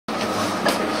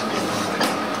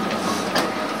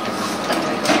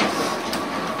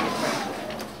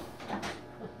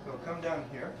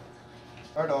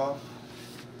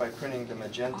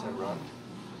magenta run,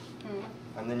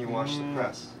 and then you wash the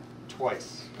press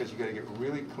twice, because you got to get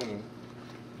really clean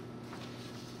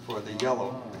for the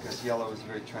yellow, because yellow is a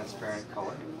very transparent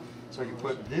color. So you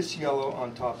put this yellow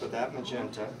on top of that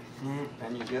magenta,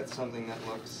 and you get something that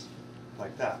looks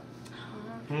like that.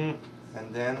 And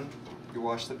then you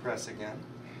wash the press again,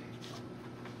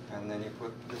 and then you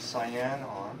put the cyan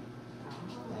on,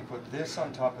 and you put this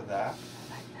on top of that,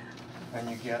 and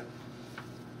you get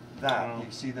that. You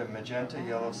see the magenta,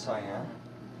 yellow, cyan.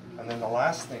 And then the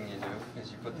last thing you do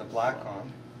is you put the black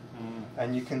on,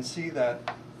 and you can see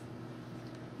that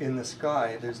in the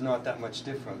sky there's not that much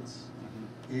difference,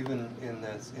 even in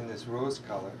this rose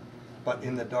color, but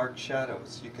in the dark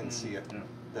shadows you can see it.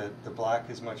 The black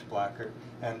is much blacker,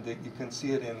 and you can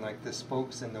see it in like the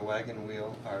spokes in the wagon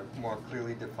wheel are more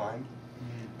clearly defined.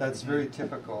 That's very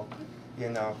typical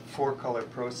in a 4-color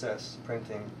process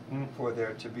printing, for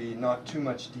there to be not too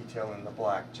much detail in the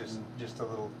black, just a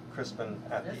little crisping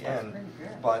at the end.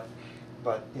 But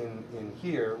in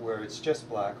here, where it's just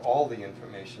black, all the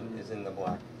information is in the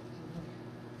black.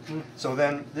 So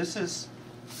then this is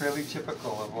fairly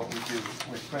typical of what we do.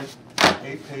 We print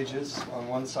 8 pages on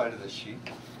one side of the sheet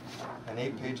and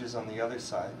 8 pages on the other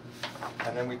side,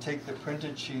 and then we take the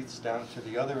printed sheets down to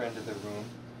the other end of the room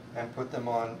and put them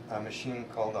on a machine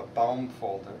called a Baum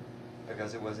folder,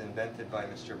 because it was invented by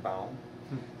Mr. Baum.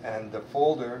 And the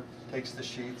folder takes the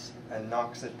sheets and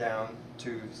knocks it down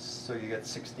so you get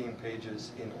 16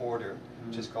 pages in order,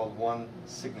 which is called one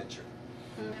signature.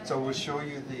 So we'll show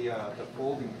you the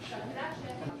folding machine.